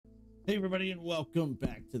Hey everybody, and welcome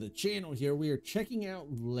back to the channel. Here we are checking out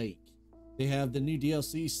Lake. They have the new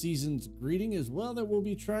DLC Season's Greeting as well that we'll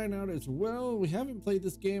be trying out as well. We haven't played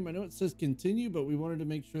this game. I know it says continue, but we wanted to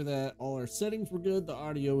make sure that all our settings were good, the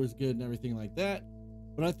audio was good, and everything like that.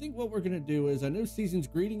 But I think what we're going to do is, I know Season's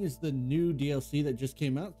Greeting is the new DLC that just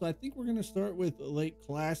came out, so I think we're going to start with Lake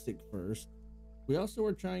Classic first. We also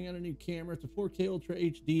are trying out a new camera. It's a 4K Ultra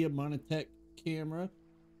HD, a Monitech camera.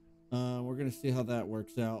 We're going to see how that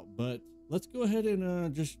works out, but let's go ahead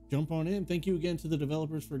and just jump on in. Thank you again to the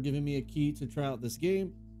developers for giving me a key to try out this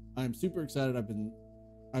game. I'm super excited.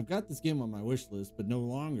 I've got this game on my wish list, but no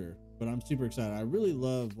longer, but I'm super excited. I really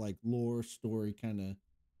love like lore story kind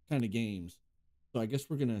of games. So I guess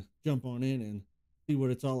we're going to jump on in and see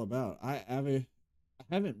what it's all about. I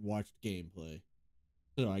haven't watched gameplay,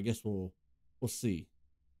 so I guess we'll see.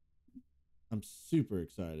 I'm super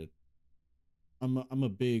excited. I'm a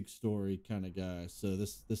big story kind of guy, so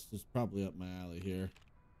this is probably up my alley here.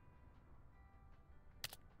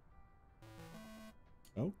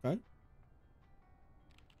 Okay.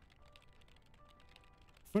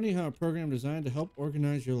 Funny how a program designed to help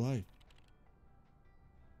organize your life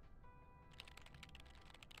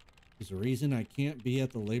is the reason I can't be at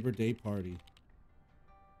the Labor Day party.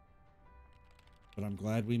 But I'm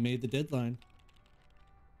glad we made the deadline.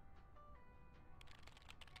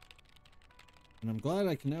 And I'm glad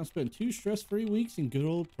I can now spend 2 stress-free weeks in good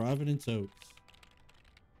old Providence Oaks.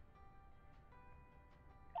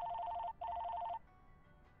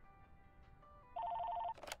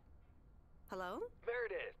 Hello?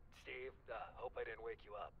 Meredith, Steve, hope I didn't wake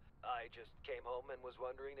you up. I just came home and was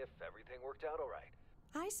wondering if everything worked out all right.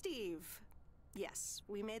 Hi, Steve. Yes,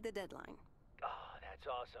 we made the deadline. Oh, that's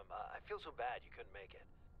awesome. I feel so bad you couldn't make it.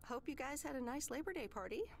 Hope you guys had a nice Labor Day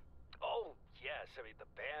party. Oh, yes. I mean, the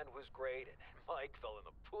band was great, and Mike fell in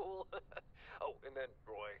the pool. Oh, and then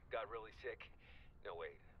Roy got really sick. No,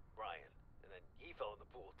 wait, Brian. And then he fell in the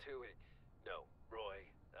pool, too. No, Roy.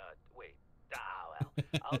 Wait. Well,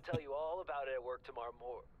 I'll tell you all about it at work tomorrow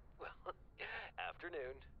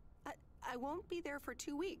afternoon. I won't be there for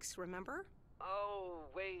 2 weeks, remember? Oh,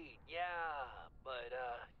 wait, yeah. But,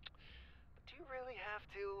 do you really have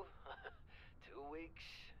to? 2 weeks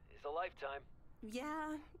is a lifetime.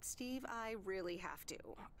 Yeah, Steve, I really have to.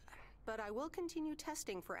 But I will continue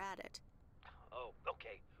testing for Addit. Oh,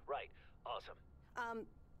 okay. Right. Awesome.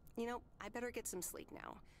 You know, I better get some sleep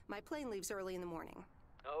now. My plane leaves early in the morning.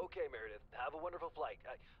 Okay, Meredith. Have a wonderful flight.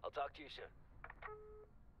 I'll talk to you soon.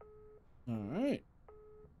 All right.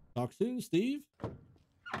 Talk soon, Steve.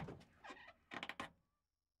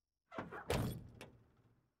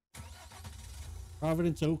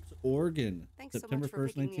 Providence Oaks, Oregon. Thanks September so much for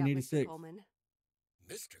 1st, picking me up, Mr. 1986. Coleman.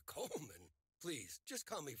 Mr. Coleman? Please, just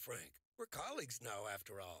call me Frank. We're colleagues now,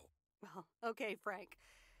 after all. Well, okay, Frank.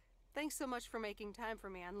 Thanks so much for making time for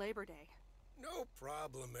me on Labor Day. No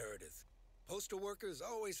problem, Meredith. Postal workers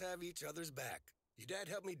always have each other's back. Your dad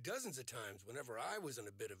helped me dozens of times whenever I was in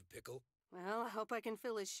a bit of a pickle. Well, I hope I can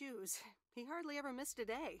fill his shoes. He hardly ever missed a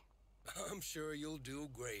day. I'm sure you'll do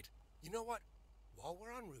great. You know what? While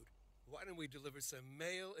we're en route, why don't we deliver some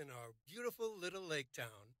mail in our beautiful little lake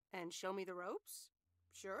town? And show me the ropes?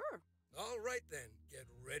 Sure. All right, then. Get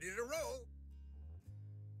ready to roll.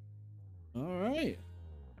 All right.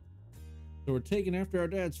 So we're taking after our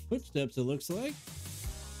dad's footsteps, it looks like.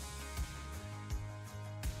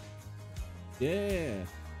 Yeah.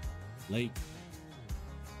 Lake.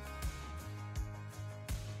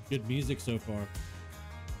 Good music so far.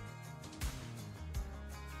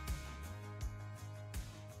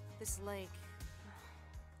 This lake,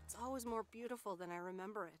 it's always more beautiful than I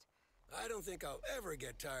remember it. I don't think I'll ever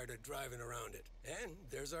get tired of driving around it. And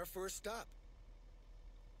there's our first stop.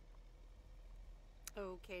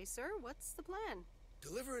 Okay, sir, what's the plan?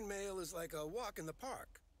 Delivering mail is like a walk in the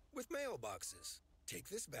park with mailboxes. Take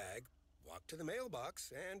this bag, walk to the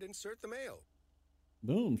mailbox, and insert the mail.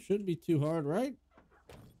 Boom. Shouldn't be too hard, right?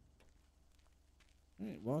 All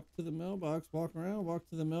right, walk to the mailbox, walk around, walk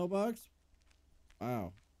to the mailbox.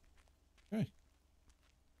 Wow. Okay.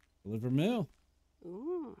 Deliver mail.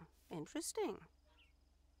 Ooh, interesting.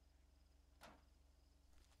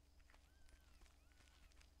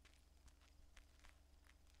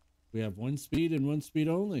 We have 1 speed and 1 speed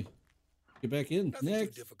only. Get back in. Nothing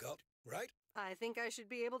Next. too difficult, right? I think I should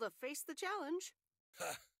be able to face the challenge.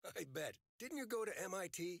 Ha, I bet. Didn't you go to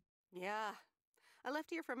MIT? Yeah. I left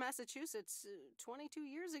here from Massachusetts 22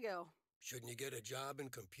 years ago. Shouldn't you get a job in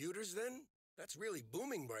computers then? That's really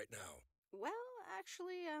booming right now. Well,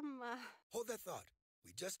 actually, Hold that thought.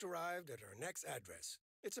 We just arrived at our next address.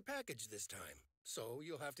 It's a package this time, so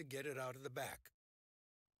you'll have to get it out of the back.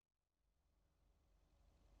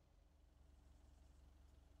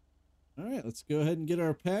 All right, let's go ahead and get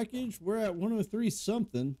our package. We're at 103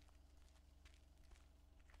 something.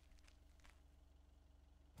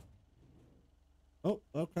 Oh,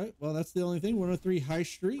 okay. Well, that's the only thing. 103 High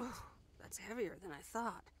Street. Oh, that's heavier than I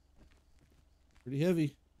thought. Pretty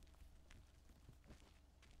heavy.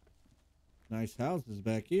 Nice houses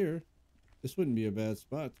back here. This wouldn't be a bad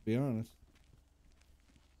spot, to be honest.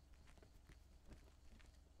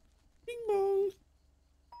 Bing bong.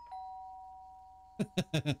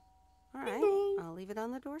 All right, bong. I'll leave it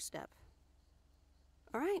on the doorstep.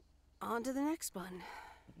 All right, on to the next one.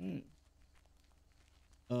 All right.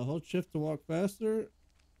 Hold shift to walk faster.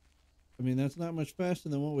 I mean, that's not much faster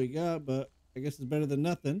than what we got, but I guess it's better than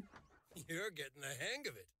nothing. You're getting the hang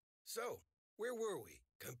of it. So, where were we?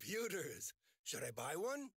 Computers. Should I buy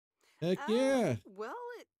one? Heck yeah. Well,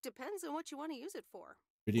 it depends on what you want to use it for.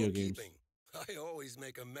 Video games. Bookkeeping. I always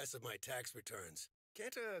make a mess of my tax returns.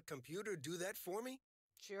 Can't a computer do that for me?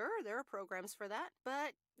 Sure, there are programs for that,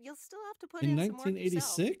 but you'll still have to put In in some work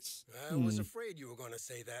yourself. 1986? I was afraid you were going to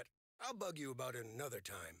say that. I'll bug you about it another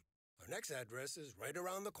time. Our next address is right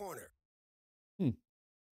around the corner. We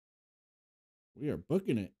are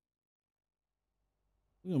booking it.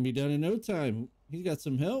 We're going to be done in no time. He's got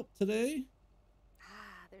some help today.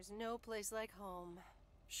 Ah, there's no place like home.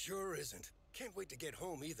 Sure isn't. Can't wait to get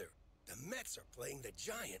home either. The Mets are playing the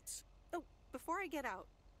Giants. Oh, before I get out,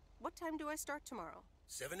 what time do I start tomorrow?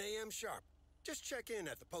 7 a.m. sharp. Just check in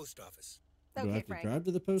at the post office. Do I Okay, have to Frank. drive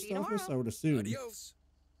to the post See you office? tomorrow. I would assume. Adios.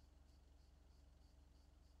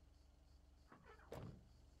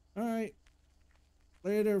 All right.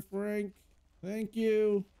 Later, Frank. Thank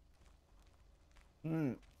you. All right.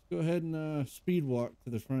 Let's go ahead and speed walk to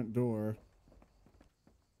the front door.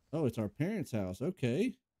 Oh, it's our parents' house.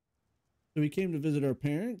 Okay. So we came to visit our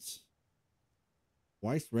parents.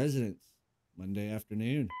 Weiss residence. Monday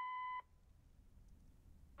afternoon.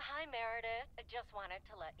 Hi, Meredith. I just wanted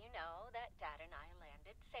to let you know that Dad and I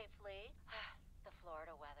landed safely. The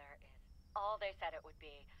Florida weather is all they said it would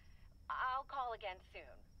be. I'll call again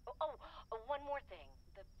soon. Oh, one more thing.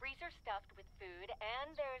 The freezer's stuffed with food, and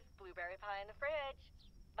there's blueberry pie in the fridge.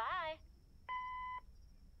 Bye.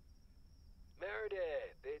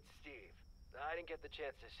 Meredith, it's Steve. I didn't get the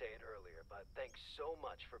chance to say it earlier, but thanks so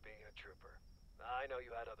much for being a trooper. I know you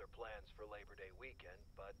had other plans for Labor Day weekend,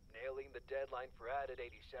 but nailing the deadline for Added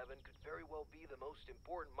 87 could very well be the most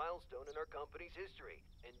important milestone in our company's history.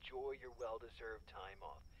 Enjoy your well-deserved time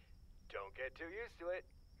off. Don't get too used to it.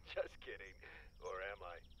 Just kidding. Or am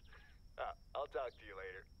I? I'll talk to you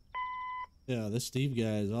later. Yeah, this Steve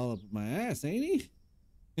guy is all up my ass, ain't he?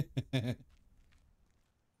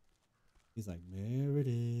 He's like,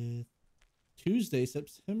 Meredith. Tuesday,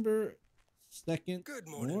 September 2nd. Good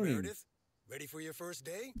morning, Meredith. Ready for your first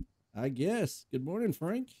day? I guess. Good morning,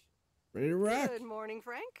 Frank. Ready to rock? Good morning,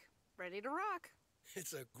 Frank. Ready to rock.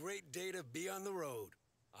 It's a great day to be on the road.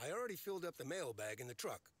 I already filled up the mailbag in the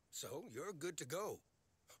truck, so you're good to go.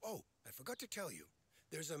 Oh, I forgot to tell you.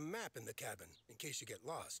 There's a map in the cabin in case you get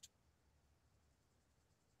lost.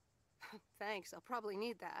 Thanks, I'll probably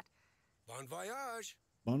need that. Bon voyage.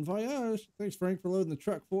 Bon voyage. Thanks, Frank, for loading the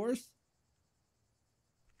truck for us.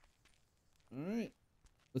 All right.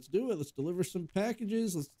 Let's do it. Let's deliver some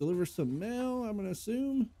packages. Let's deliver some mail, I'm going to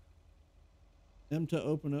assume. M to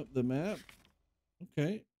open up the map.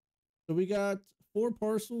 Okay. So we got 4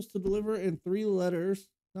 parcels to deliver and 3 letters.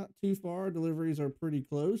 Not too far. Deliveries are pretty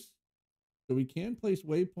close. So we can place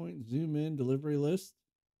waypoint, zoom in, delivery list.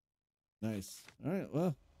 Nice. All right.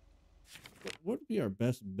 Well, what would be our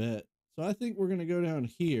best bet? So I think we're going to go down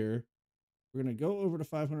here. We're going to go over to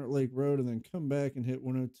 500 Lake Road and then come back and hit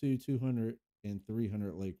 102, 200, and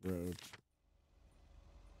 300 Lake Road.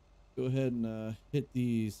 Go ahead and hit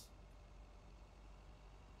these.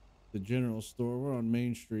 The general store. We're on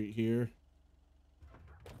Main Street here.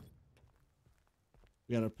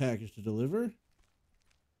 We got a package to deliver.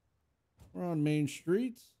 We're on Main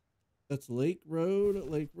Street. That's Lake Road.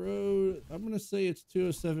 Lake Road. I'm going to say it's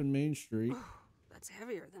 207 Main Street. Oh, that's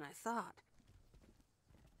heavier than I thought.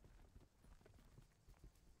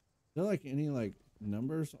 Is there like any like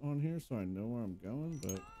numbers on here so I know where I'm going?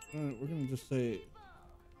 But we're going to just say.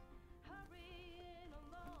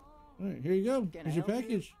 All right, here you go. Here's your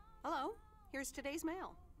package. Hello, here's today's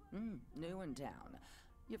mail. New in town.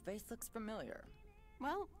 Your face looks familiar.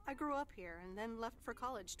 Well, I grew up here and then left for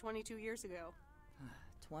college 22 years ago.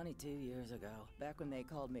 22 years ago, back when they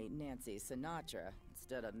called me Nancy Sinatra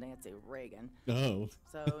instead of Nancy Reagan. Oh.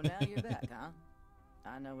 So now you're back, huh?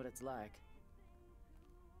 I know what it's like.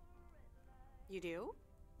 You do?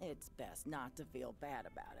 It's best not to feel bad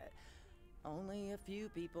about it. Only a few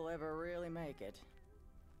people ever really make it.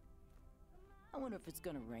 I wonder if it's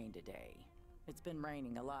gonna rain today. It's been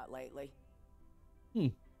raining a lot lately.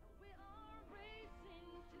 All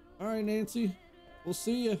right, Nancy. We'll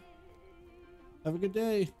see you. Have a good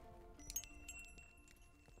day.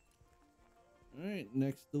 All right,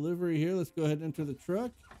 next delivery here. Let's go ahead and enter the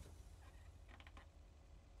truck.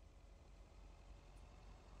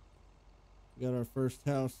 We got our first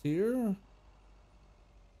house here.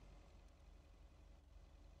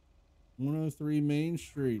 103 Main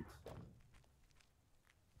Street.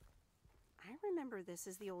 I remember this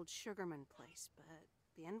as the old Sugarman place, but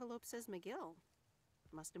the envelope says McGill.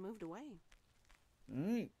 Must have moved away. All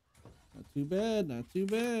right. Not too bad. Not too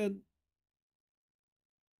bad.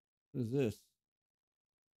 What is this?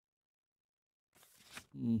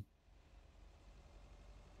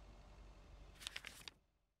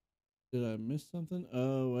 Did I miss something?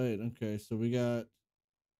 Oh, wait. Okay. So we got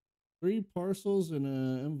 3 parcels in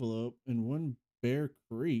an envelope and 1 Bear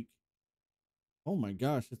Creek. Oh my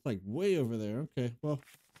gosh. It's like way over there. Okay. Well,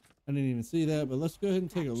 I didn't even see that, but let's go ahead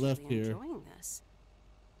and take a left here. Enjoying this.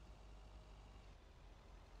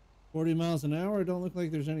 40 miles an hour. It don't look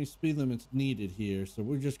like there's any speed limits needed here. So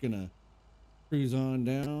we're just going to cruise on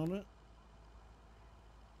down.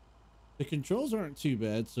 The controls aren't too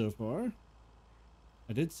bad so far.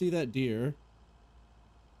 I did see that deer.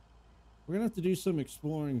 We're gonna have to do some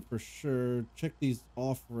exploring for sure. Check these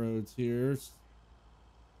off-roads here. So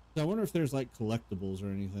I wonder if there's like collectibles or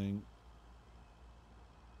anything.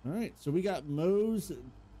 All right, so we got Moe's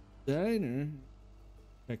Diner.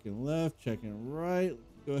 Checking left, checking right.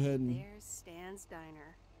 Let's go ahead and... There's Stan's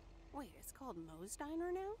Diner. Wait, it's called Moe's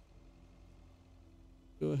Diner now?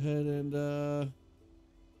 Go ahead and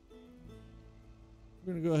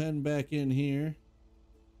we're gonna go ahead and back in here.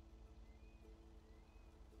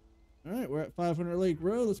 All right, we're at 500 Lake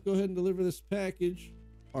Road. Let's go ahead and deliver this package,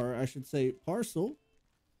 or I should say parcel.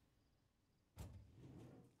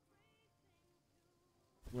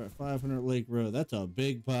 We're at 500 Lake Road. That's a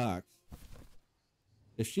big box.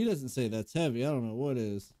 If she doesn't say that's heavy, I don't know what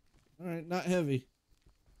is. All right, not heavy.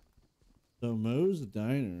 So Moe's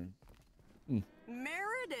Diner.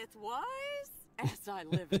 Meredith Weiss, as I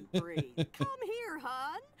live and breathe. Come here,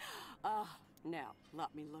 hon. Now,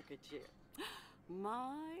 let me look at you.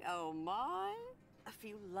 My, oh my, a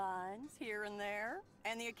few lines here and there,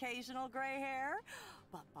 and the occasional gray hair,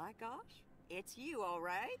 but by gosh, it's you, all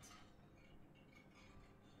right?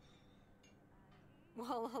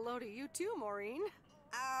 Well, hello to you too, Maureen.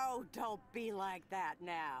 Oh, don't be like that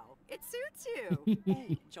now. It suits you.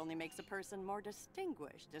 Age only makes a person more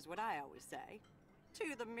distinguished, is what I always say.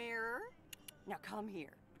 To the mirror. Now come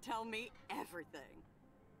here. Tell me everything.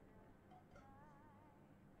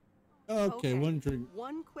 Okay, one drink.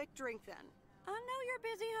 One quick drink then. I know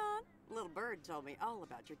you're busy, hon. Little Bird told me all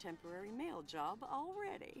about your temporary mail job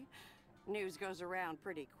already. News goes around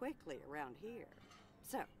pretty quickly around here.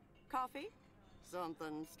 So, coffee?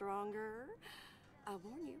 Something stronger? I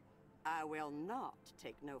warn you, I will not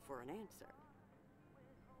take no for an answer.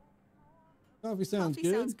 Coffee sounds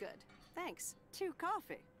good. Sounds good. Thanks. 2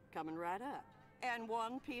 coffee, coming right up. And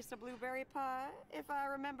 1 piece of blueberry pie, if I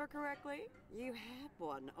remember correctly. You had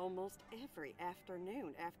one almost every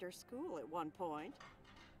afternoon after school at one point.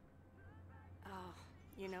 Oh,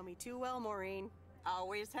 you know me too well, Maureen.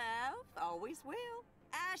 Always have, always will.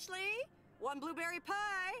 Ashley, 1 blueberry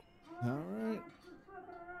pie. All right.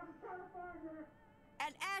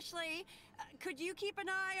 And Ashley, could you keep an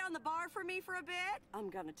eye on the bar for me for a bit? I'm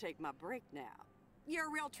gonna take my break now. You're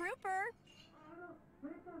a real trooper.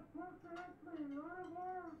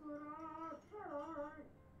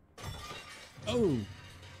 Oh.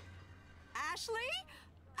 Ashley?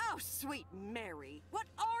 Oh, sweet Mary. What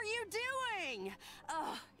are you doing?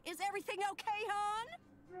 Is everything okay, hon?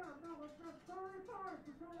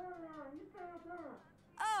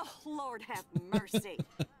 Oh, Lord have mercy.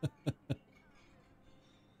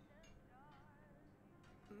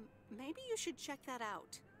 Maybe you should check that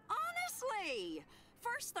out. Honestly!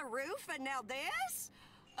 First the roof and now this?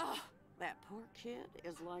 Ugh, that poor kid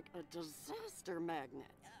is like a disaster magnet.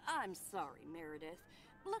 I'm sorry, Meredith.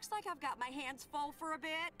 Looks like I've got my hands full for a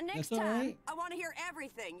bit. Next That's all time, right. I want to hear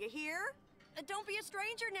everything, you hear? Don't be a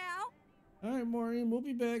stranger now. All right, Maureen, we'll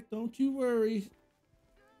be back. Don't you worry.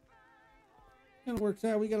 Kind of works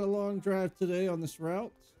out. We got a long drive today on this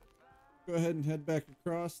route. Go ahead and head back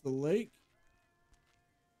across the lake.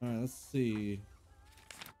 All right, let's see.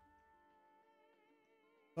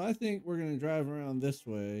 So I think we're going to drive around this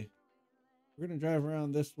way. We're going to drive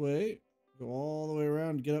around this way, go all the way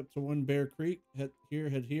around, get up to 1 Bear Creek, head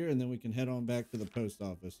here, and then we can head on back to the post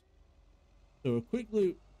office. So a quick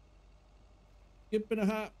loop. Skip and a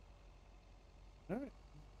hop. All right.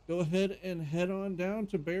 go ahead and head on down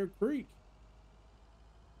to Bear Creek.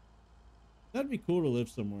 That'd be cool to live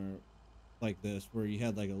somewhere like this, where you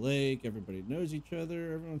had like a lake, everybody knows each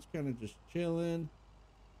other, everyone's kind of just chilling.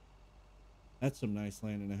 That's some nice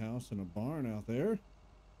land in a house and a barn out there.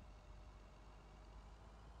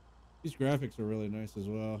 These graphics are really nice as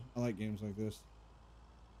well. I like games like this.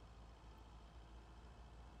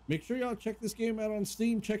 Make sure y'all check this game out on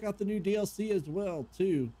Steam. Check out the new DLC as well,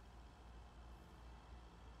 too.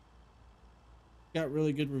 Got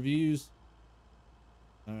really good reviews.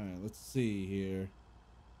 Alright, let's see here. Is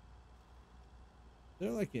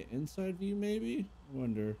there like an inside view, maybe? I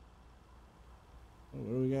wonder. Oh,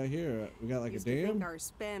 what do we got here? We got like a dam? I think our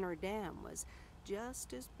Spanner Dam was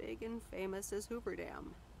just as big and famous as Hoover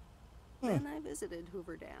Dam. Huh. Then I visited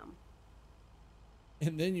Hoover Dam.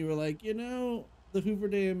 And then you were like, you know, the Hoover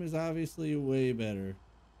Dam is obviously way better.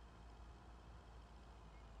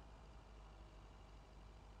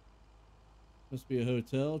 Must be a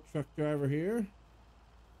hotel. Truck driver here.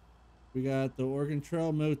 We got the Oregon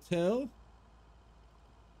Trail Motel.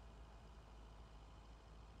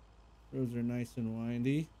 Roads are nice and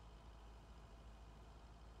windy.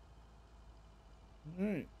 All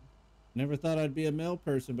right. Never thought I'd be a mail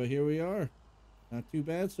person, but here we are. Not too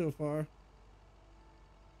bad so far.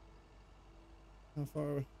 How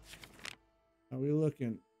far are we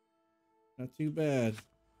looking? Not too bad.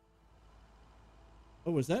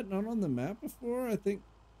 Oh, was that not on the map before? I think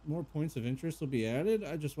more points of interest will be added.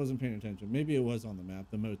 I just wasn't paying attention. Maybe it was on the map,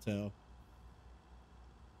 the motel.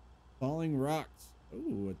 Falling rocks.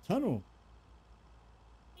 Ooh, a tunnel.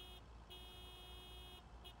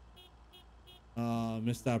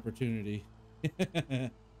 Missed opportunity. I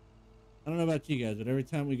don't know about you guys, but every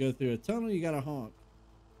time we go through a tunnel, you gotta honk.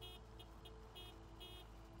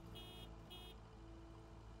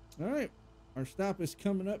 All right, our stop is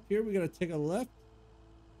coming up here. We gotta take a left.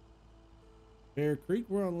 Bear Creek.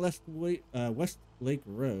 We're on West Lake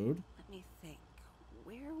Road. Let me think.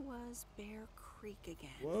 Where was Bear Creek again?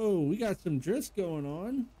 Whoa, we got some drifts going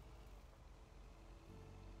on.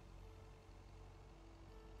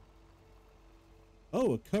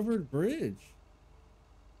 Oh, a covered bridge.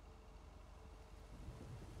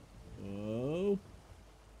 Whoa.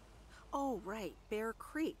 Oh, right. Bear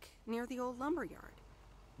Creek, near the old lumberyard.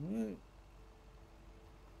 Right.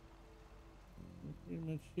 Pretty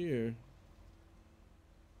much here.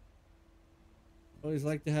 Always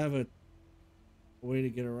like to have a way to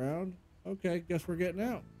get around. Okay, guess we're getting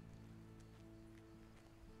out.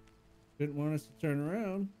 Didn't want us to turn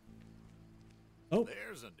around. Oh,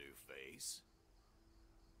 there's a new face.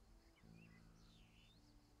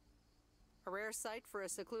 A rare sight for a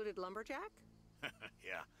secluded lumberjack?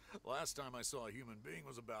 Yeah, last time I saw a human being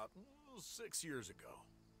was about 6 years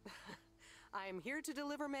ago. I am here to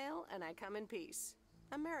deliver mail, and I come in peace.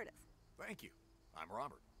 I'm Meredith. Thank you. I'm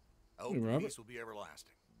Robert. I hope Robert. peace will be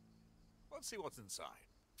everlasting. Let's see what's inside.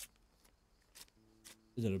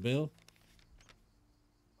 Is it a bill?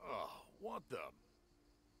 Oh, what the?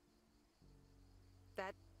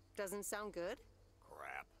 That doesn't sound good.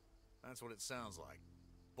 Crap. That's what it sounds like.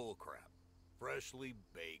 Bull crap. Freshly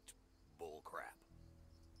baked bull crap.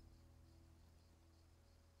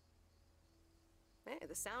 Hey,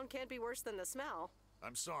 the sound can't be worse than the smell.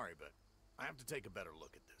 I'm sorry, but I have to take a better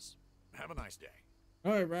look at this. Have a nice day.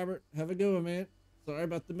 All right, Robert. Have a good one, man. Sorry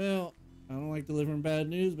about the mail. I don't like delivering bad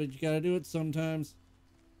news, but you gotta do it sometimes.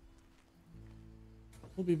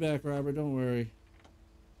 We'll be back, Robert. Don't worry.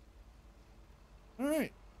 All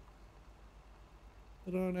right.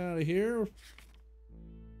 Get on out of here.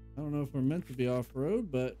 I don't know if we're meant to be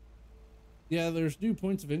off-road, but yeah, there's new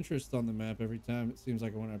points of interest on the map every time. It seems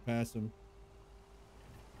like when I pass them.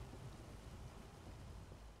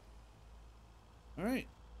 All right.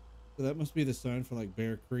 So that must be the sign for like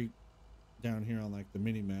Bear Creek down here on like the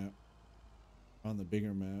mini map, on the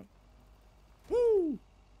bigger map. Woo!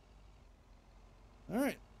 All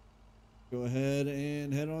right. Go ahead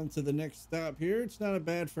and head on to the next stop here. It's not a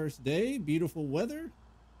bad first day. Beautiful weather.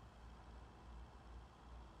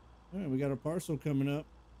 All right, we got a parcel coming up.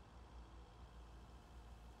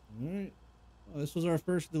 All right. Well, this was our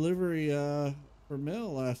first delivery for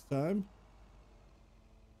mail last time.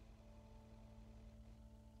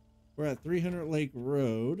 We're at 300 Lake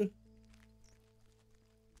Road.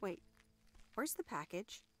 Wait, where's the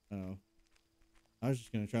package? Oh. I was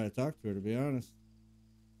just going to try to talk to her, to be honest.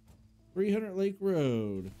 300 Lake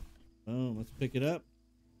Road. Oh, let's pick it up.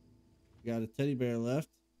 Got a teddy bear left.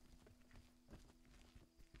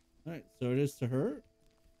 All right, so it is to her.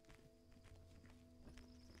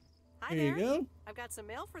 Hi Here there. you go. I've got some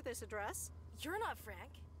mail for this address. You're not Frank.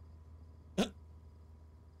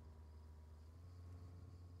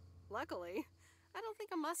 Luckily, I don't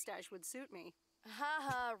think a mustache would suit me.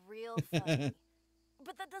 Haha, real funny.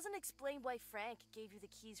 But that doesn't explain why Frank gave you the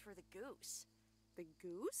keys for the goose. The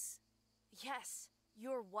goose? Yes,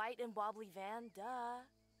 your white and wobbly van, duh.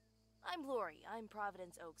 I'm Lori. I'm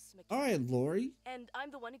Providence Oaks mechanic. All right, Lori. And I'm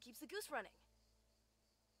the one who keeps the goose running.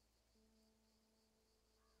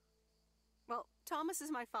 Well, Thomas is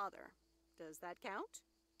my father. Does that count?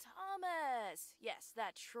 Thomas! Yes,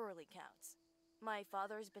 that surely counts. My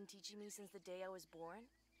father has been teaching me since the day I was born.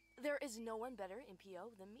 There is no one better in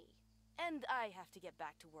PO than me. And I have to get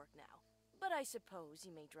back to work now. But I suppose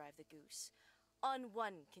you may drive the goose. On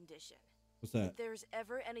one condition. What's that? If there's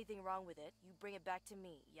ever anything wrong with it, you bring it back to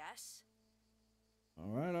me, yes? All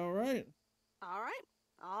right, all right. All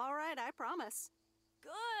right, I promise.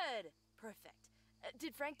 Good! Perfect.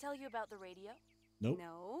 Did Frank tell you about the radio? Nope.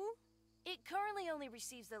 No? It currently only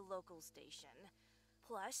receives the local station.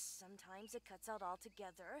 Plus, sometimes it cuts out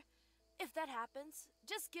altogether. If that happens,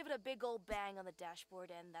 just give it a big old bang on the dashboard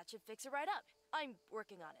and that should fix it right up. I'm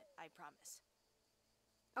working on it, I promise.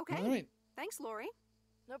 Okay. All right. Thanks, Lori.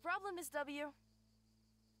 No problem, Miss W.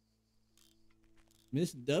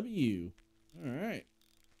 Miss W. All right.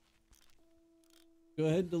 Go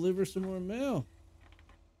ahead and deliver some more mail.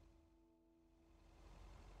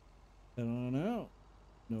 Head on out.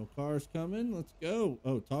 No cars coming. Let's go.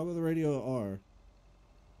 Oh, toggle the radio to R.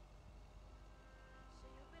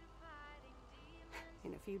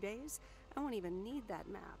 In a few days, I won't even need that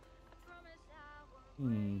map.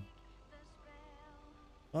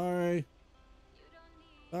 Sorry.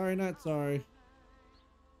 Sorry, not sorry.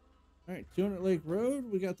 All right, 200 Lake Road.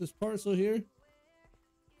 We got this parcel here.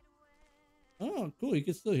 Oh, cool. You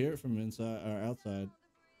can still hear it from inside or outside.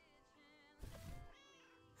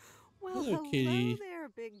 Well, hello, kitty. there,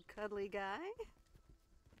 big cuddly guy.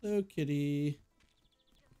 Hello, kitty.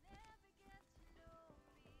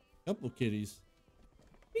 Couple kitties.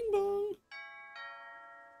 Bing bong.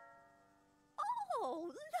 Oh,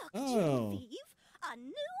 look, Oh. Genevieve, a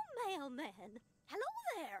new mailman. Hello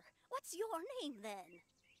there. What's your name then?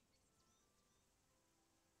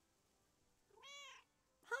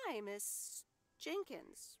 Hi, Miss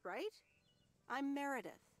Jenkins, right? I'm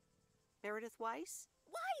Meredith. Meredith Weiss?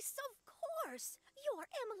 Weiss, of course. You're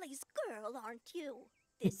Emily's girl, aren't you?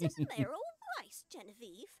 This is Meryl Weiss,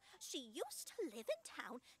 Genevieve. She used to live in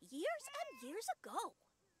town years and years ago.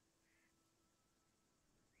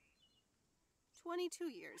 22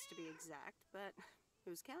 years to be exact, but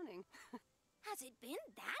who's counting? Has it been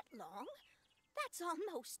that long? That's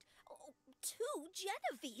almost 2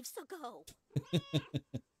 Genevieves ago.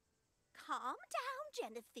 Calm down,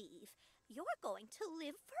 Genevieve. You're going to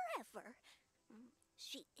live forever.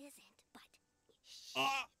 She isn't, but shh.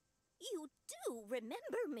 You do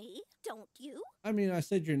remember me, don't you? I mean, I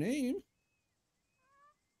said your name.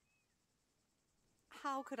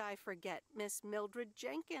 How could I forget Miss Mildred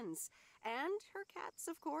Jenkins? And her cats,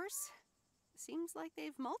 of course. Seems like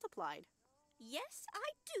they've multiplied. Yes,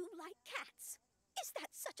 I do like cats. Is that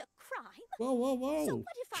such a crime? Whoa, whoa, whoa. So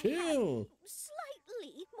what if Chill. I had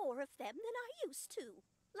slightly more of them than I used to?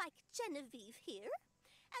 Like Genevieve here,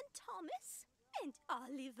 and Thomas, and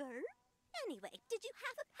Oliver. Anyway, did you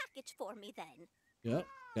have a package for me then? Yep,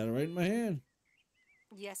 got it right in my hand.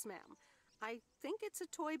 Yes, ma'am. I think it's a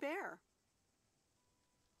toy bear.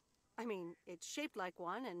 I mean, it's shaped like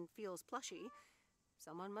one and feels plushy.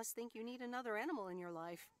 Someone must think you need another animal in your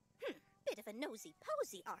life. Bit of a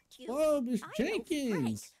nosy-posy, aren't you? Whoa, Miss I know Frank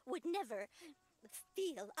Jenkins. would never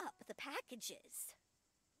feel up the packages.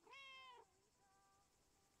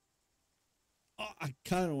 Oh, I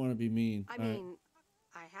kind of want to be mean. I mean,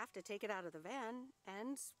 I have to take it out of the van,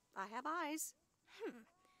 and I have eyes.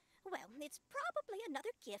 Well, it's probably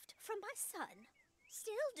another gift from my son.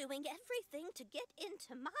 Still doing everything to get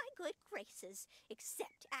into my good graces,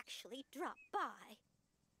 except actually drop by.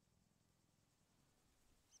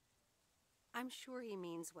 I'm sure he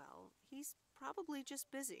means well. He's probably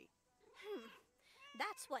just busy.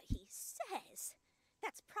 That's what he says.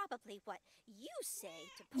 That's probably what you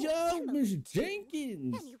say to poor Yo, Emily, Miss too.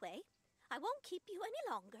 Jenkins. Anyway, I won't keep you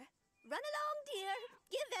any longer. Run along, dear.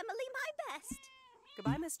 Give Emily my best.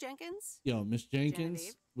 Goodbye, Miss Jenkins. Yo, Miss Jenkins,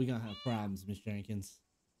 Genevieve. we gonna have problems, Miss Jenkins.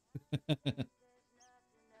 Can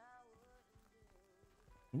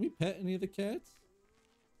we pet any of the cats?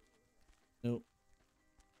 Nope.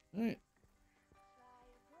 All right.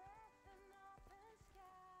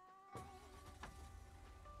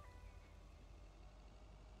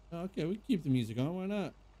 Okay, we can keep the music on. Why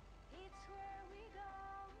not?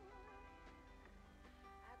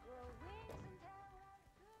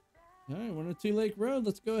 All right, 102 Lake Road.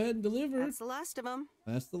 Let's go ahead and deliver. That's the last of them.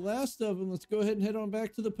 That's the last of them. Let's go ahead and head on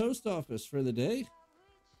back to the post office for the day.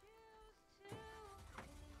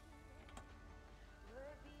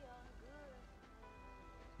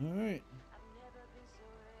 All right.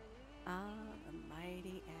 Ah, the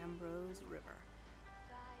mighty Ambrose River.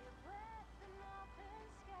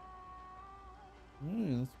 All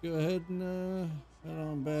right, let's go ahead and head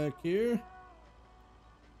on back here.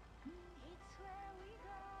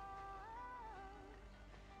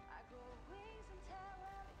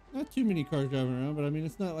 Not too many cars driving around, but I mean,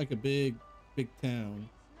 it's not like a big town.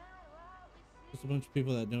 Just a bunch of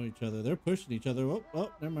people that know each other. They're pushing each other.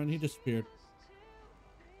 Oh, never mind. He disappeared.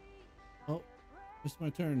 Oh, missed my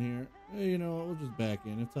turn here. Hey, you know what? We'll just back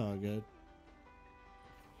in. It's all good.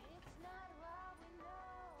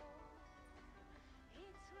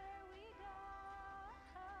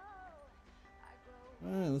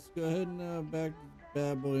 All right, let's go ahead and back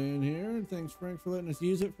bad boy in here. Thanks, Frank, for letting us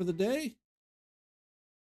use it for the day.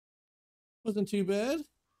 Wasn't too bad.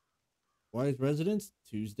 Wise residence,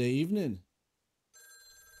 Tuesday evening.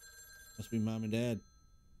 Must be mom and dad.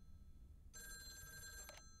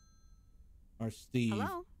 Or Steve.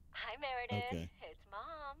 Hello. Hi, Meredith. Okay. It's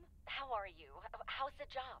Mom. How are you? How's the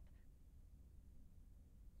job?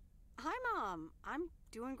 Hi, Mom. I'm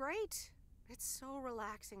doing great. It's so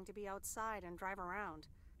relaxing to be outside and drive around.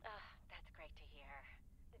 That's great to hear.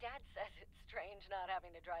 Dad says it's strange not having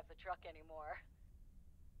to drive the truck anymore.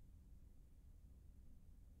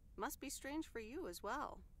 Must be strange for you as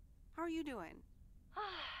well. How are you doing?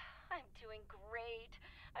 I'm doing great.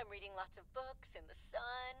 I'm reading lots of books in the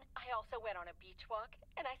sun. I also went on a beach walk,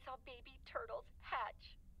 and I saw baby turtles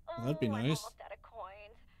hatch. Well, that'd be nice. I'm almost out of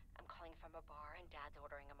coins. I'm calling from a bar, and Dad's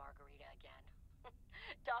ordering a margarita again.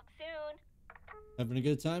 Talk soon. Having a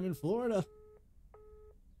good time in Florida.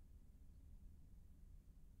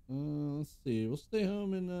 Let's see. We'll stay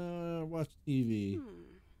home and watch TV.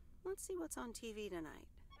 Let's see what's on TV tonight.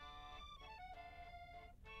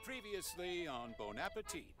 Previously on Bon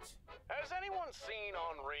Appetit. Has anyone seen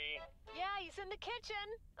Henri? Yeah, he's in the kitchen,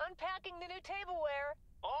 unpacking the new tableware.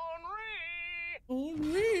 Henri!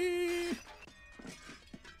 Henri!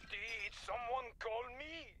 Did someone call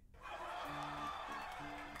me?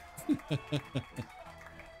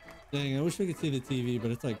 Dang, I wish we could see the TV, but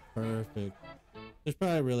it's like perfect. There's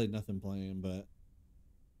probably really nothing playing, but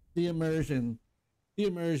the immersion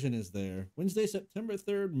is there. Wednesday, September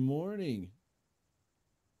 3rd morning.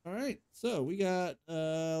 All right, so we got,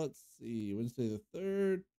 let's see, Wednesday the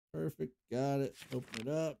 3rd. Perfect, got it. Open it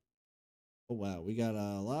up. Oh, wow, we got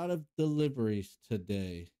a lot of deliveries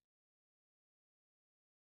today.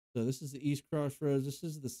 So this is the East Crossroads. This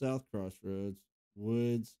is the South Crossroads.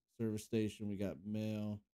 Woods, service station. We got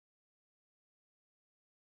mail.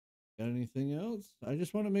 Got anything else? I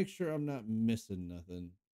just want to make sure I'm not missing nothing.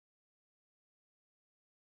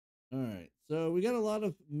 All right, so we got a lot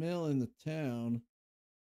of mail in the town.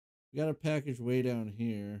 We got a package way down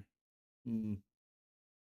here.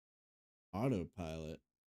 Autopilot.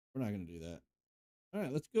 We're not going to do that. All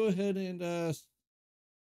right, let's go ahead and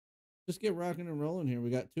just get rocking and rolling here. We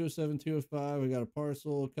got 207, 205. We got a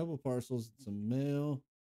parcel, a couple parcels, some mail.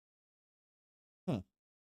 All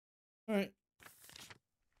right.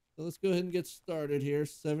 So let's go ahead and get started here.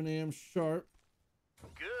 7 a.m. sharp.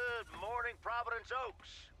 Good morning, Providence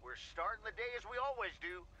Oaks. We're starting the day as we always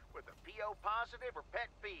do with a PO positive or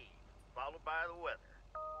pet peeve, followed by the weather.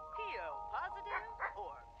 PO positive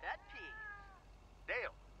or pet peeve?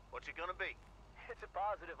 Dale, what's it gonna be? It's a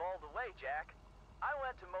positive all the way, Jack. I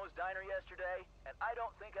went to Moe's Diner yesterday, and I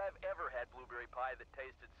don't think I've ever had blueberry pie that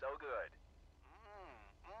tasted so good.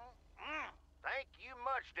 Thank you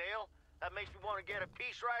much, Dale. That makes me want to get a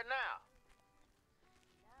piece right now.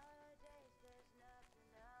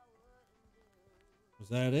 Was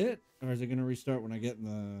that it? Or is it going to restart when I get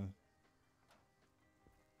in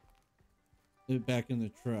back in the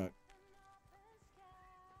truck?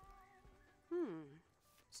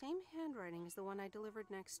 Same handwriting as the one I delivered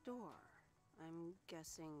next door. I'm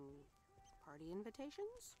guessing party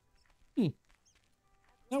invitations?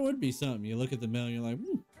 That would be something. You look at the mail and you're like,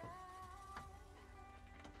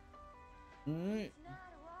 All right.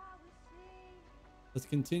 Let's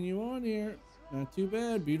continue on here. Not too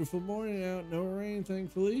bad. Beautiful morning out. No rain,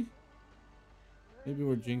 thankfully. Maybe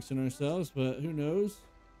we're jinxing ourselves, but who knows?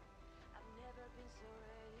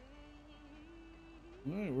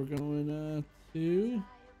 All right, we're going to the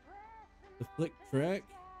Flick track.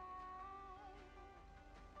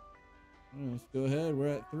 All right, let's go ahead. We're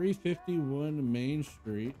at 351 Main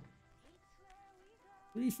Street.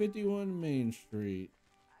 351 Main Street.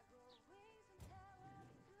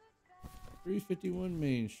 351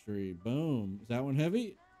 Main Street. Boom. Is that one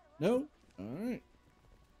heavy? No. All right.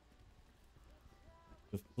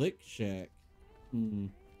 The Flick Shack.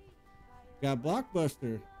 Got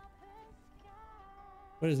Blockbuster.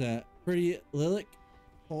 What is that? Pretty Lilac.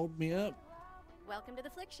 Hold me up. Welcome to the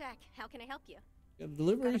Flick Shack. How can I help you? Got a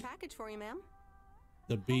delivery. Got a package for you, ma'am.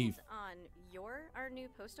 The beef. Hold on. You're our new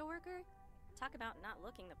postal worker? Talk about not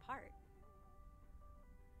looking the part.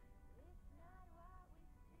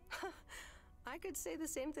 I could say the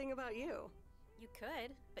same thing about you. You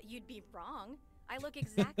could, but you'd be wrong. I look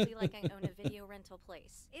exactly like I own a video rental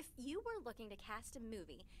place. If you were looking to cast a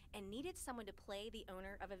movie and needed someone to play the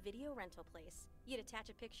owner of a video rental place, you'd attach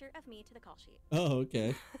a picture of me to the call sheet. Oh,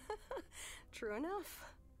 okay. True enough.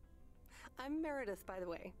 I'm Meredith, by the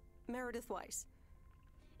way. Meredith Weiss.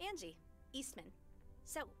 Angie, Eastman.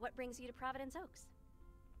 So, what brings you to Providence Oaks?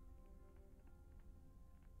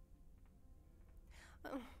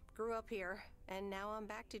 Grew up here, and now I'm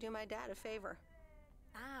back to do my dad a favor.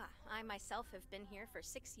 Ah, I myself have been here for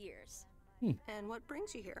 6 years. And what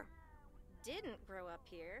brings you here? Didn't grow up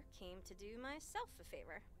here, came to do myself a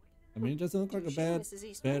favor. I mean, it doesn't look like a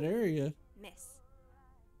bad area. Miss.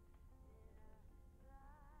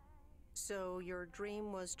 So your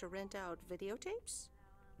dream was to rent out videotapes?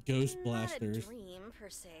 Ghost blasters. Not a dream, per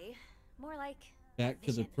se. More like Back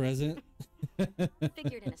to the present.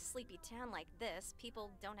 Figured in a sleepy town like this,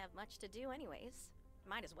 people don't have much to do anyways.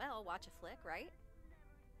 Might as well watch a flick, right?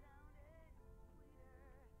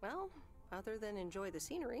 Well, other than enjoy the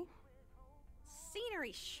scenery.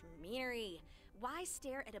 Scenery schmeary. Why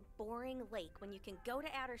stare at a boring lake when you can go to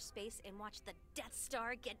outer space and watch the Death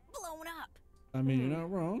Star get blown up? I mean, you're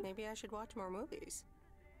not wrong. Maybe I should watch more movies.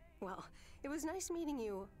 Well, it was nice meeting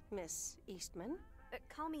you, Miss Eastman.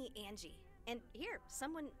 Call me Angie. And here,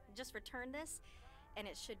 someone just returned this, and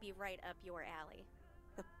it should be right up your alley.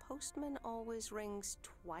 The postman always rings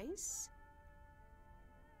twice?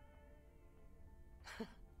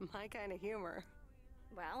 My kind of humor.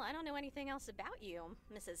 Well, I don't know anything else about you,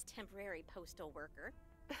 Mrs. Temporary Postal Worker.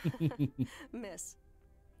 Miss.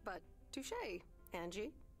 But touche,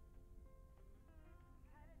 Angie.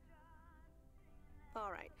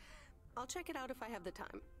 All right. I'll check it out if I have the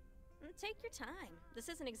time. Take your time. This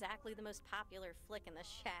isn't exactly the most popular flick in the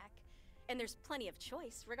shack, and there's plenty of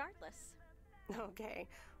choice regardless. Okay.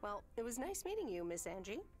 Well, it was nice meeting you, Miss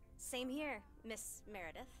Angie. Same here, Miss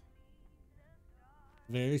Meredith.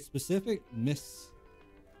 Very specific, Miss.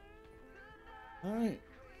 All right.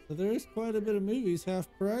 So there is quite a bit of movies, half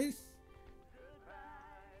price.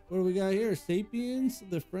 What do we got here? Sapiens,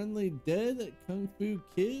 The Friendly Dead, Kung Fu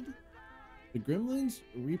Kid, The Gremlins,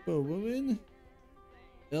 Repo Woman,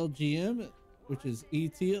 LGM, which is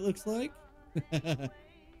E.T. it looks like. Huh.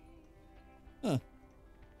 All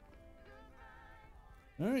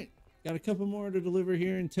right. Got a couple more to deliver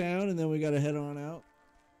here in town, and then we got to head on out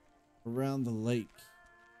around the lake.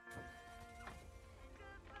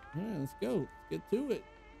 All right, let's go. Let's get to it.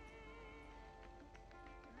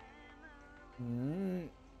 All right.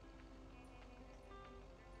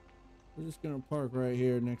 We're just going to park right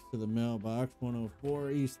here next to the mailbox,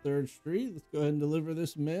 104 East 3rd Street. Let's go ahead and deliver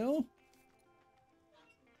this mail.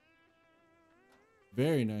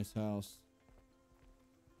 Very nice house.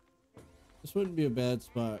 This wouldn't be a bad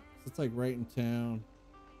spot. It's like right in town.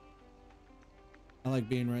 I like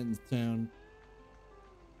being right in town.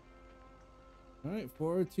 All right,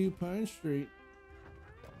 402 Pine Street.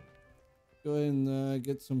 Go ahead and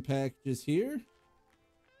get some packages here.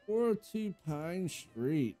 402 Pine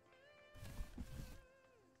Street.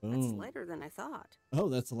 Boom. That's lighter than I thought. Oh,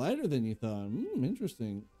 that's lighter than you thought.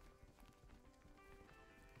 Interesting.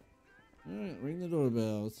 All right, ring the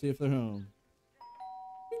doorbell. Let's see if they're home.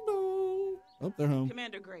 Bing bong. Oh, they're home.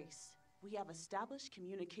 Commander Grace, we have established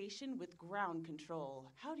communication with ground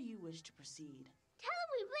control. How do you wish to proceed? Tell them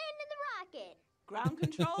we've landed the rocket. Ground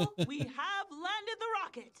control, we have landed the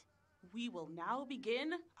rocket. We will now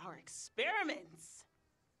begin our experiments.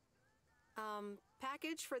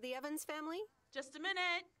 Package for the Evans family? Just a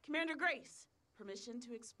minute. Commander Grace, permission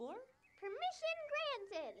to explore? Permission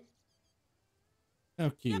granted. How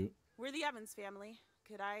cute. Yep, we're the Evans family.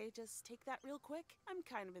 Could I just take that real quick? I'm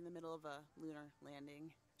kind of in the middle of a lunar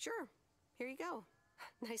landing. Sure. Here you go.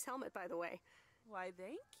 Nice helmet, by the way. Why,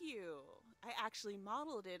 thank you. I actually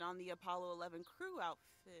modeled it on the Apollo 11 crew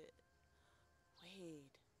outfit.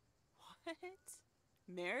 Wait, what?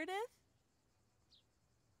 Meredith?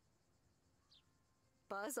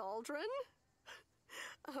 Buzz Aldrin?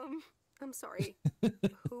 I'm sorry.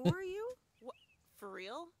 Who are you? What? For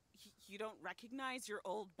real? You don't recognize your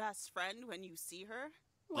old best friend when you see her?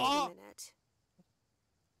 Wait a minute.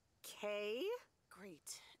 Kay?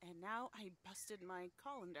 great. And now I busted my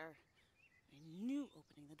colander. I knew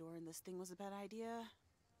opening the door in this thing was a bad idea.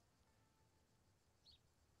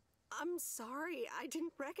 I'm sorry, I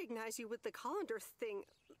didn't recognize you with the colander thing.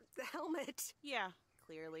 The helmet. Yeah,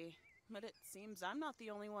 clearly. But it seems I'm not the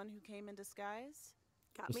only one who came in disguise.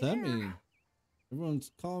 What's that mean?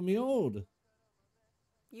 Everyone's calling me old.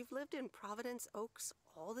 You've lived in Providence Oaks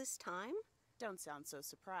all this time? Don't sound so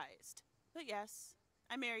surprised. But yes,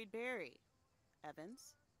 I married Barry.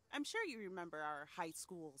 Evans. I'm sure you remember our high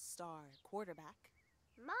school star quarterback.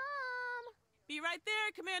 Mom! Be right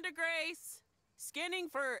there, Commander Grace! Scanning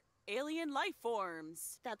for alien life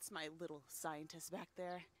forms. That's my little scientist back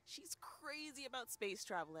there. She's crazy about space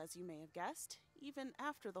travel, as you may have guessed, even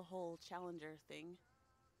after the whole Challenger thing.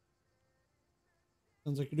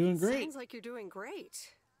 Sounds like you're doing great. Sounds like you're doing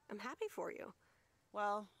great. I'm happy for you.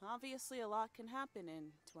 Well, obviously a lot can happen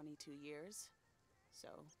in 22 years. So.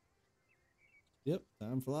 Yep,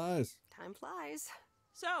 time flies. Time flies.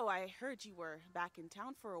 So, I heard you were back in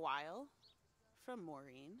town for a while. From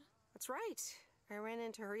Maureen. That's right. I ran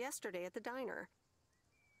into her yesterday at the diner.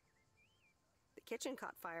 The kitchen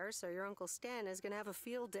caught fire, so your Uncle Stan is gonna have a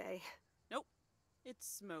field day. Nope.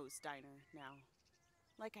 It's Moe's diner now.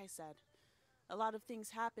 Like I said, a lot of things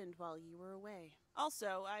happened while you were away.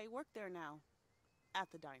 Also, I work there now.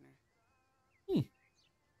 At the diner.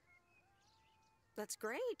 That's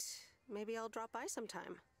great. Maybe I'll drop by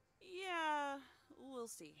sometime. Yeah, we'll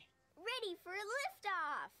see. Ready for a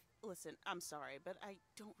liftoff! Listen, I'm sorry, but I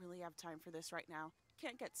don't really have time for this right now.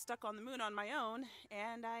 Can't get stuck on the moon on my own,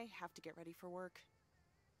 and I have to get ready for work.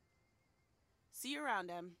 See you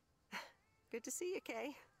around, Em. Good to see you,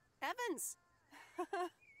 Kay. Evans!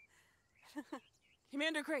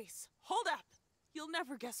 Commander Grace, hold up! You'll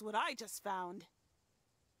never guess what I just found.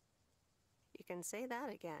 You can say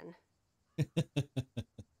that again.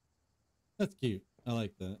 That's cute. I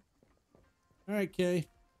like that. All right, Kay.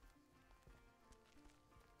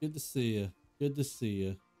 Good to see you. Good to see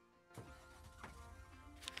you.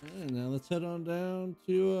 And now let's head on down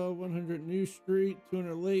to 100 New Street,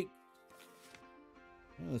 200 Lake.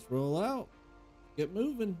 Let's roll out. Get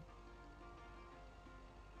moving.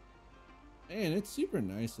 Man, it's super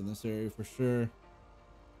nice in this area for sure.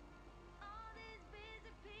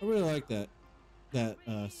 I really like that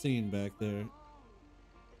scene back there.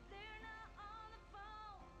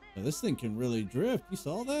 Now, this thing can really drift. You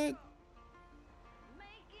saw that?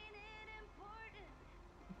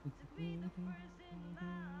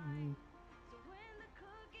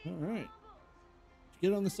 All right. Let's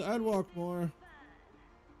get on the sidewalk more.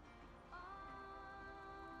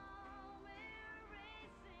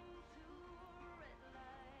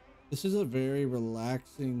 This is a very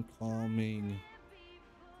relaxing, calming.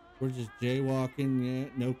 We're just jaywalking. Yeah,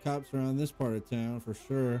 no cops around this part of town for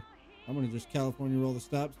sure. I'm gonna just California roll the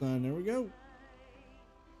stop sign. There we go.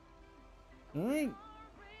 All right.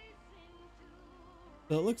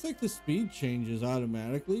 So it looks like the speed changes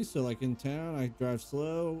automatically. So like in town, I drive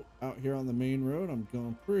slow. Out here on the main road, I'm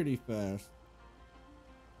going pretty fast.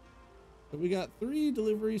 So we got 3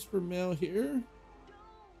 deliveries for mail here.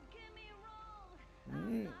 All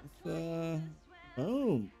right, let's,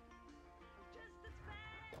 boom.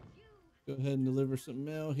 Go ahead and deliver some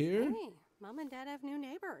mail here. Hey, Mom and Dad have new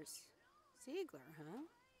neighbors. Ziegler, huh?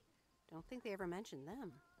 Don't think they ever mentioned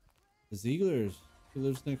them. The Zieglers. Who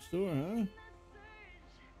lives next door, huh?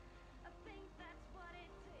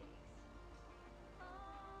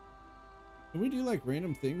 Can we do like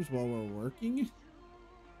random things while we're working?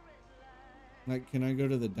 Like, can I go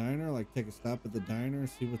to the diner? Like, take a stop at the diner,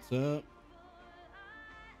 see what's up?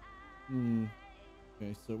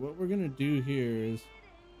 Okay, so what we're gonna do here is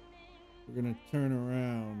we're gonna turn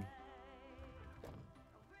around.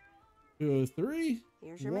 203.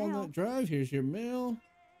 Here's your Walnut mail. Drive. Here's your mail.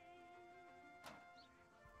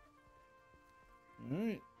 All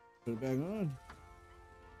right, put it back on.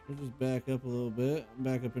 We'll just back up a little bit.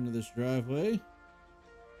 Back up into this driveway.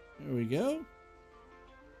 There we go.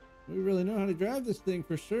 We really know how to drive this thing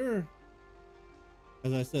for sure.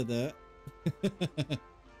 As I said that.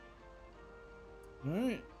 All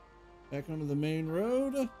right, back onto the main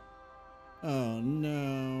road. Oh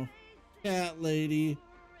no, cat lady.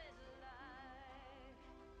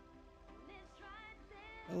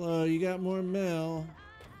 Hello, you got more mail.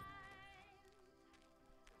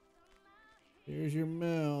 Here's your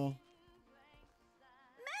mail.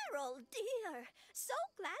 Meryl, dear, so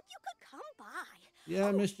glad you could come by.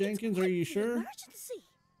 Yeah, Miss Jenkins, are you sure? Emergency.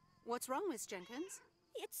 What's wrong, Miss Jenkins?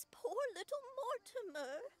 It's poor little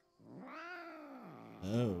Mortimer.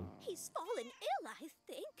 Oh. He's fallen ill, I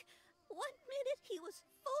think. 1 minute he was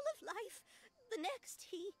full of life. The next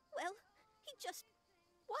he just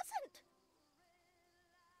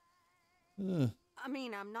I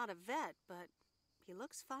mean, I'm not a vet, but he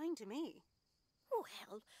looks fine to me. Well,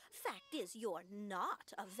 fact is, you're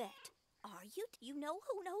not a vet, are you? You know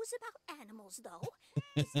who knows about animals, though?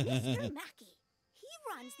 It's Mr. Mackey. He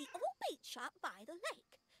runs the old bait shop by the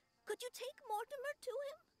lake. Could you take Mortimer to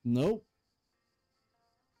him? Nope.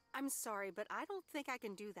 I'm sorry, but I don't think I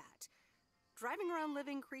can do that. Driving around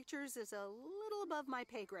living creatures is a little above my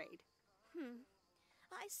pay grade.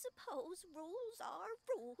 I suppose rules are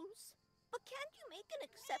rules. But can't you make an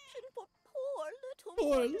exception for poor little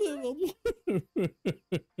Poor little.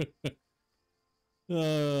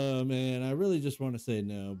 Oh, man. I really just want to say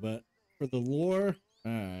no, but for the lore,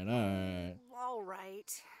 all right. All right.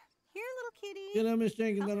 Here, little kitty. You know, Miss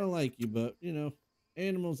Jenkins, I don't like you, but, you know,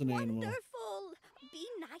 animal's an animal. Wonderful. Be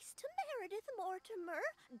nice to Meredith, Mortimer.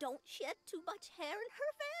 Don't shed too much hair in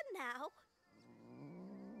her van now.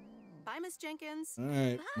 Bye, Miss Jenkins. All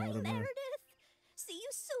right, Bye, Mortimer. Meredith. See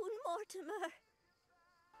you soon, Mortimer.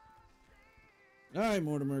 All right,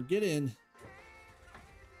 Mortimer, get in.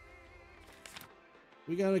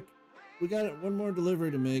 We got one more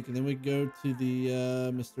delivery to make, and then we go to the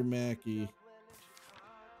Mr. Mackey.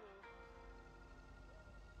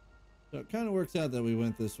 So it kind of works out that we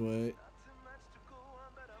went this way.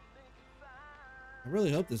 I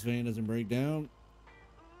really hope this van doesn't break down.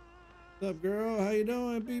 What's up, girl? How you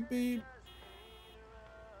doing? Beep, beep.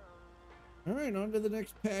 All right, on to the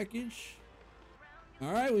next package.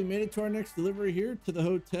 All right, we made it to our next delivery here to the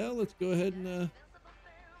hotel. Let's go ahead and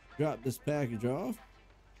drop this package off.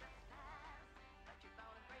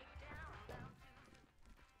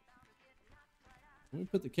 Can we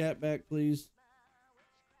put the cat back, please?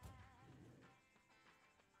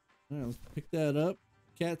 All right, let's pick that up.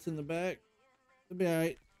 Cat's in the back. It'll be all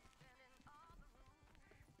right.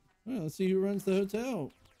 All right, let's see who runs the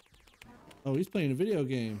hotel. Oh, he's playing a video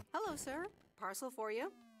game. Hello, sir. Parcel for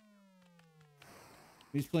you.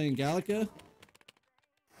 He's playing Galaga.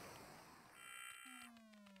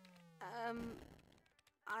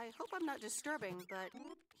 I hope I'm not disturbing, but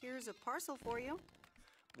here's a parcel for you.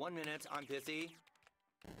 1 minute, I'm busy.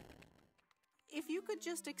 If you could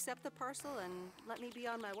just accept the parcel and let me be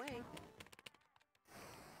on my way.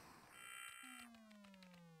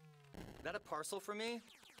 Is that a parcel for me?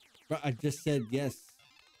 Bro, I just said yes.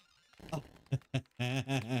 Oh.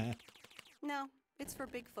 No, it's for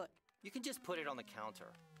Bigfoot. You can just put it on the counter.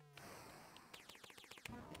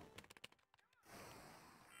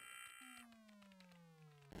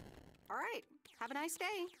 All right. Have a nice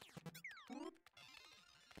day.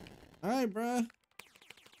 All right, bruh.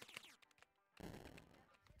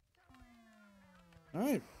 All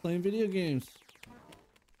right, playing video games.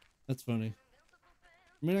 That's funny.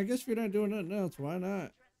 I mean, I guess if you're not doing nothing else, why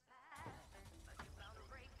not?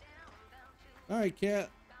 All right, cat.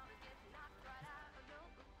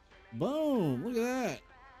 Boom! Look at that.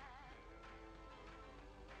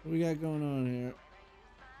 What we got going on here?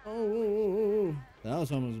 Oh, whoa, whoa, whoa, whoa. That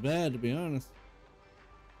was almost bad, to be honest.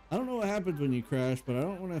 I don't know what happens when you crash, but I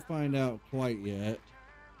don't want to find out quite yet.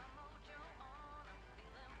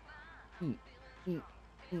 When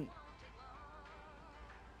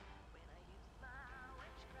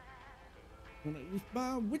I use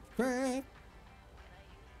my witchcraft.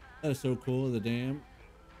 That is so cool, the dam.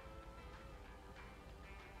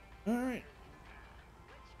 Alright.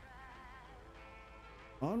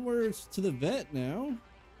 Onwards to the vet now.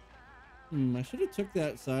 I should have took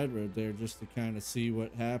that side road there just to kind of see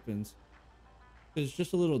what happens. It's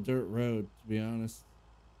just a little dirt road, to be honest.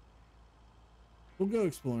 We'll go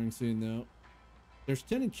exploring soon, though. There's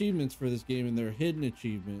 10 achievements for this game, and they're hidden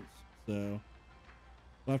achievements. So,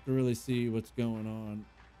 we'll have to really see what's going on.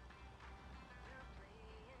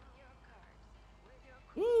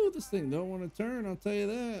 Ooh, this thing don't want to turn, I'll tell you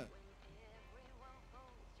that.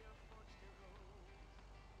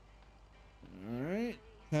 Alright,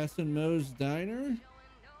 passing Moe's Diner.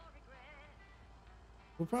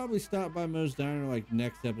 We'll probably stop by Moe's Diner like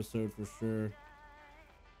next episode for sure.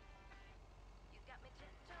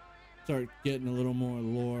 Start getting a little more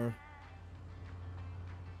lore.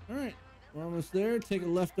 Alright, we're almost there. Take a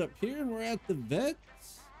left up here and we're at the vets.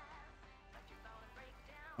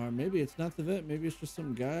 Or maybe it's not the vet, maybe it's just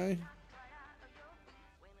some guy.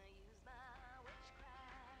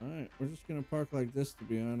 Alright, we're just gonna park like this, to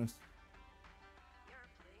be honest.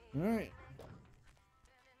 Alright.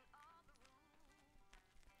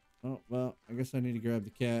 Oh, well, I guess I need to grab the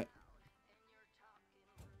cat.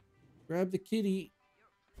 Grab the kitty.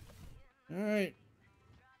 Alright.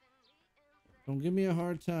 Don't give me a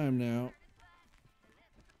hard time now.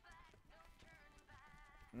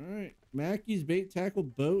 Alright. Mackey's Bait Tackle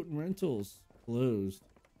Boat and Rentals closed.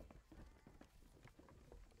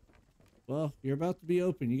 Well, you're about to be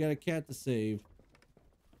open. You got a cat to save.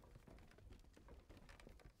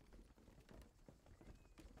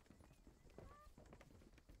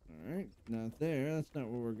 Alright, not there. That's not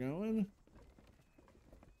where we're going.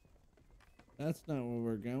 That's not where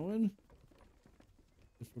we're going.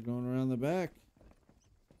 Guess we're going around the back.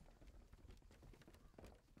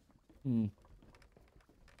 This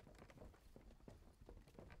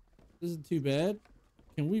isn't too bad.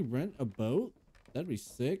 Can we rent a boat? That'd be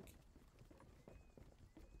sick.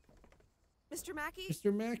 Mr. Mackey?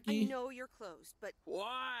 Mr. Mackey? I know you're closed, but...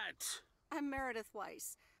 What? I'm Meredith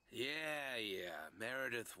Weiss. Yeah,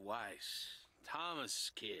 Meredith Weiss.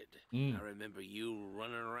 Thomas' kid. Mm. I remember you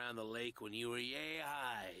running around the lake when you were yay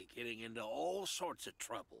high, getting into all sorts of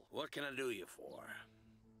trouble. What can I do you for?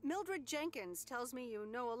 Mildred Jenkins tells me you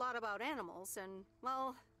know a lot about animals, and,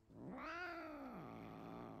 well...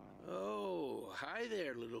 Oh, hi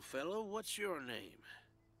there, little fellow. What's your name?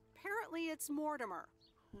 Apparently it's Mortimer.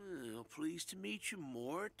 Well, pleased to meet you,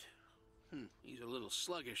 Mort. He's a little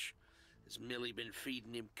sluggish. Has Millie been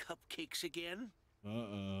feeding him cupcakes again?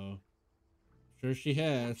 Uh-oh. Sure she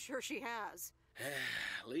has. I'm sure she has.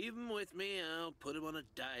 Leave him with me. I'll put him on a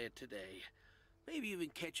diet today. Maybe even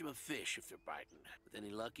catch him a fish if they're biting. With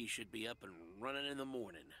any luck, he should be up and running in the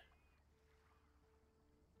morning.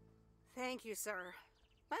 Thank you, sir.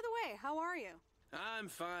 By the way, how are you? I'm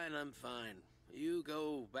fine. You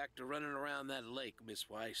go back to running around that lake, Miss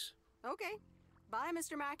Weiss. Okay. Bye,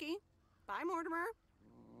 Mr. Mackey. Bye, Mortimer.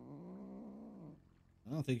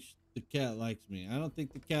 I don't think the cat likes me. I don't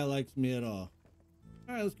think the cat likes me at all.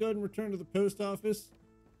 All right, let's go ahead and return to the post office.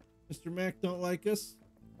 Mr. Mac don't like us.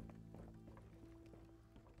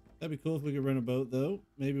 That'd be cool if we could rent a boat, though.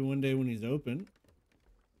 Maybe one day when he's open.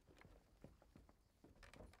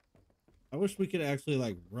 I wish we could actually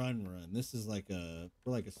like run. This is like we're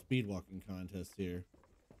like a speed walking contest here.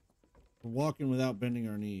 We're walking without bending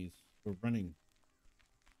our knees. We're running.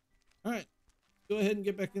 All right, go ahead and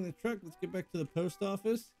get back in the truck. Let's get back to the post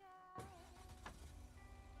office.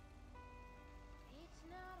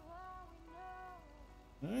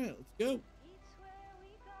 All right, let's go.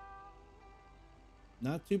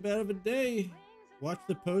 Not too bad of a day. Watch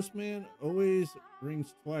the postman always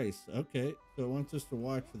rings twice. Okay, so it wants us to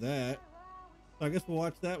watch that. So I guess we'll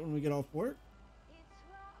watch that when we get off work.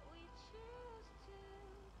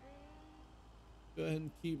 Go ahead and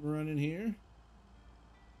keep running here.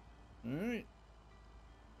 All right.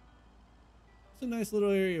 It's a nice little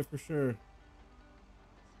area for sure.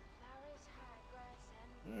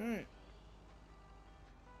 All right.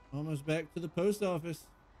 Almost back to the post office.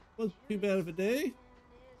 Wasn't too bad of a day.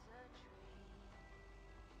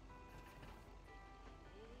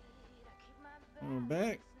 And we're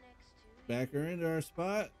back. Back her into our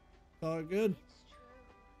spot. It's all good.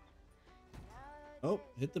 Oh,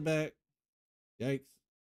 hit the back. Yikes.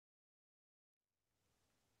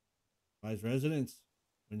 Wise residence.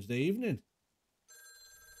 Wednesday evening.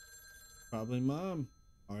 Probably Mom.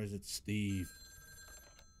 Or is it Steve?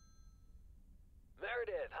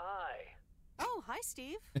 Meredith, hi. Oh, hi,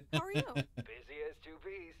 Steve. How are you? Busy as two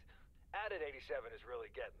peas. Added 87 is really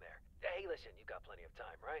getting there. Hey, listen, you got plenty of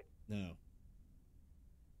time, right? No.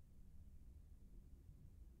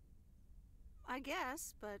 I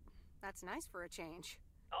guess, but that's nice for a change.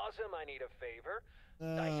 Awesome, I need a favor.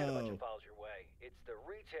 I sent a bunch Oh. of files your way. It's the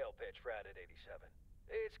retail pitch for Added 87.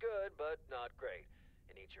 It's good, but not great.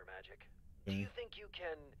 It needs your magic. Do you think you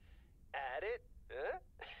can add it?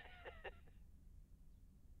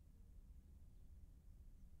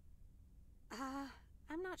 Huh?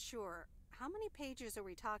 I'm not sure. How many pages are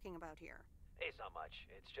we talking about here? It's not much.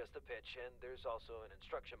 It's just the pitch, and there's also an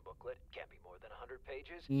instruction booklet. Can't be more than 100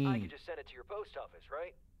 pages. I could just send it to your post office,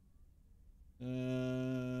 right?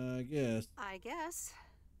 I guess. I guess.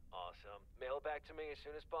 Awesome. Mail it back to me as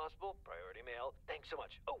soon as possible. Priority mail. Thanks so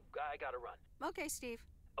much. Oh, I gotta run. Okay, Steve.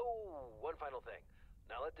 Oh, one final thing.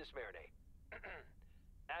 Now let this marinate.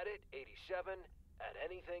 Add it 87. Add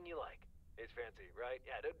anything you like. It's fancy, right?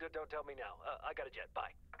 Yeah, don't tell me now. I got a jet.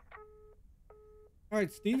 Bye. All right,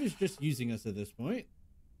 Steve is just using us at this point.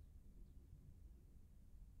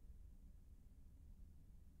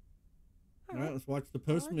 All right, let's watch the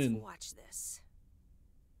postman. Let's watch this.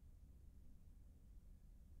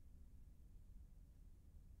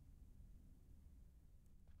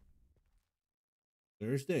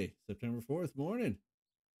 Thursday, September 4th, morning.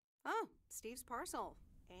 Oh, Steve's parcel.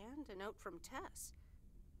 And a note from Tess.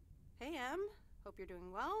 Hey, Em. Hope you're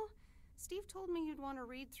doing well. Steve told me you'd want to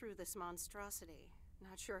read through this monstrosity.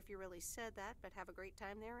 Not sure if you really said that, but have a great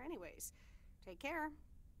time there anyways. Take care.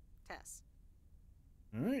 Tess.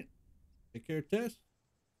 All right. Take care, Tess.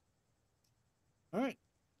 All right.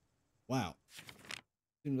 Wow.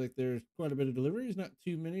 Seems like there's quite a bit of deliveries, not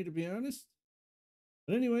too many to be honest.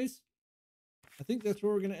 But anyways, I think that's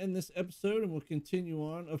where we're going to end this episode, and we'll continue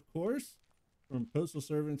on, of course, from Postal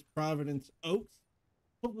Servants Providence Oaks.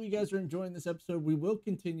 Hopefully you guys are enjoying this episode. We will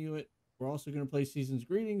continue it. We're also going to play Season's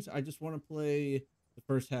Greetings. I just want to play the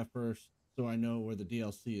first half first so I know where the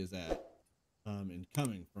DLC is at and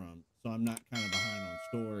coming from, so I'm not kind of behind on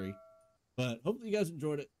story. But hopefully you guys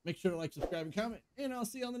enjoyed it. Make sure to like, subscribe, and comment, and I'll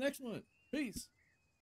see you on the next one. Peace.